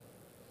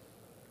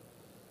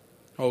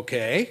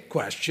Okay,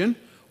 question.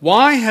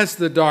 Why has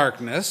the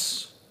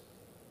darkness,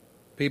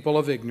 people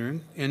of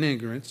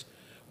ignorance,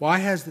 why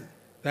have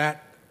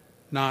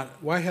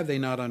they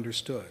not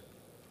understood?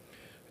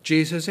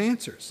 Jesus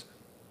answers.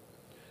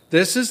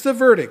 This is the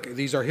verdict.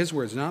 These are his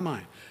words, not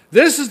mine.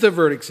 This is the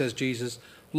verdict, says Jesus.